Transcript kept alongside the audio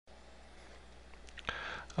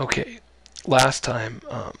Okay, last time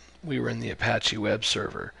we were in the Apache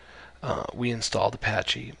Webserver. We installed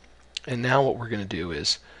Apache, and now what we're going to do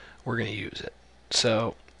is we're going to use it.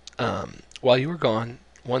 So while you were gone,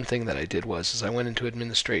 one thing that I did was I went into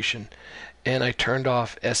administration and I turned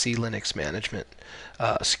off SE Linux management,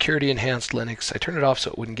 security enhanced Linux. I turned it off so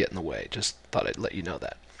it wouldn't get in the way. Just thought I'd let you know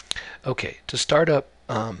that. Okay, to start up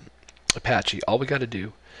Apache, all we got to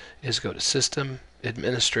do is go to System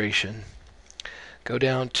Administration, go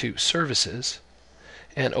down to Services,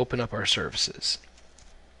 and open up our services.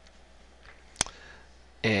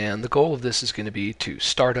 And the goal of this is going to be to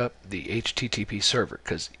start up the HTTP server,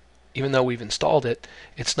 because even though we've installed it,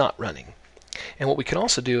 it's not running. And what we can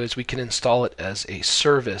also do is we can install it as a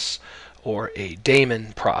service or a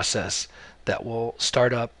daemon process that will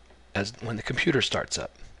start up as when the computer starts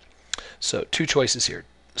up. So two choices here: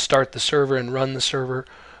 start the server and run the server,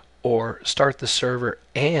 or start the server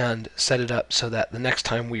and set it up so that the next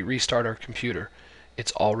time we restart our computer,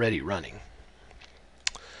 it's already running.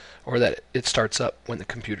 Or that it starts up when the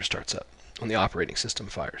computer starts up, when the operating system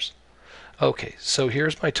fires. Okay, so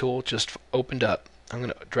here's my tool just opened up. I'm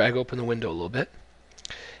going to drag open the window a little bit.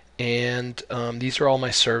 And these are all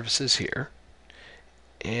my services here.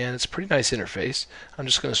 And it's a pretty nice interface. I'm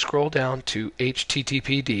just going to scroll down to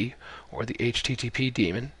HTTPD, or the HTTP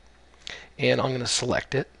daemon, and I'm going to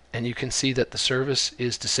select it. And you can see that the service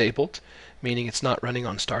is disabled, meaning it's not running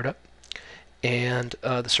on startup, and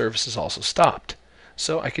the service is also stopped.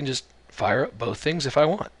 So I can just fire up both things if I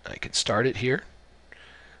want. I can start it here.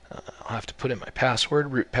 I'll have to put in my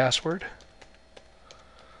password, root password.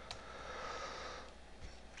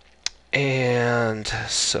 And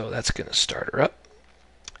so that's going to start her up.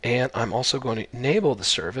 And I'm also going to enable the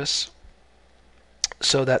service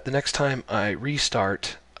so that the next time I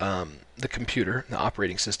restart the computer, the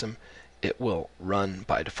operating system, it will run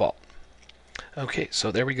by default. Okay,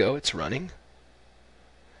 so there we go, it's running.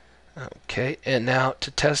 Okay, and now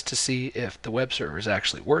to test to see if the web server is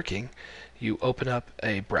actually working, you open up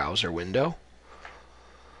a browser window.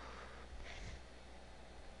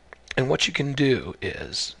 And what you can do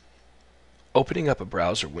is, opening up a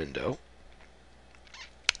browser window,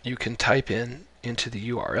 you can type into the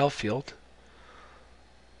URL field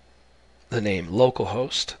the name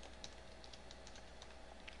localhost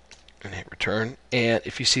and hit return. And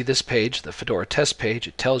if you see this page, the Fedora test page,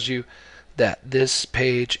 it tells you that this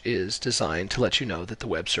page is designed to let you know that the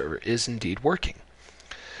web server is indeed working.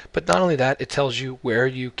 But not only that, it tells you where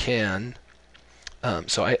you can.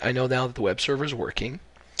 So I know now that the web server is working,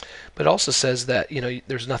 but it also says that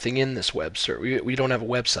there's nothing in this web server. We don't have a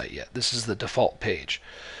website yet. This is the default page.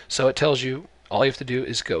 So it tells you all you have to do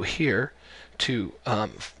is go here to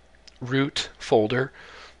root folder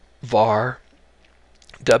var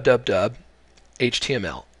www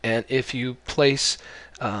html, and if you place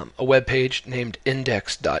a web page named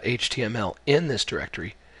index.html in this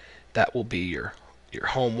directory, that will be your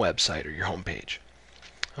home website or your home page.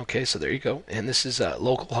 Okay, so there you go. And this is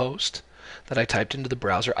localhost that I typed into the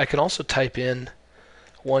browser. I can also type in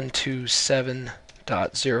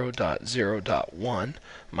 127.0.0.1,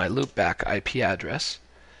 my loopback IP address.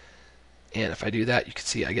 And if I do that, you can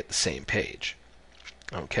see I get the same page.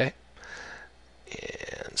 Okay,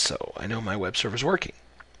 and so I know my web server is working.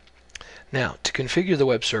 Now, to configure the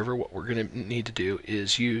web server, what we're going to need to do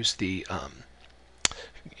is use the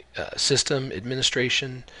System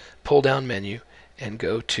Administration pull-down menu and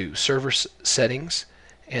go to Server Settings,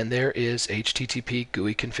 and there is HTTP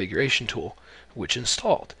GUI Configuration Tool, which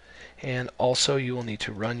installed. And also you will need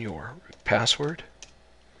to run your password.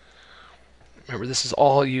 Remember, this is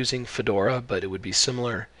all using Fedora, but it would be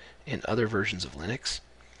similar in other versions of Linux.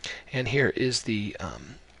 And here is the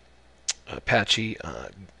Apache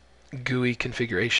GUI configuration.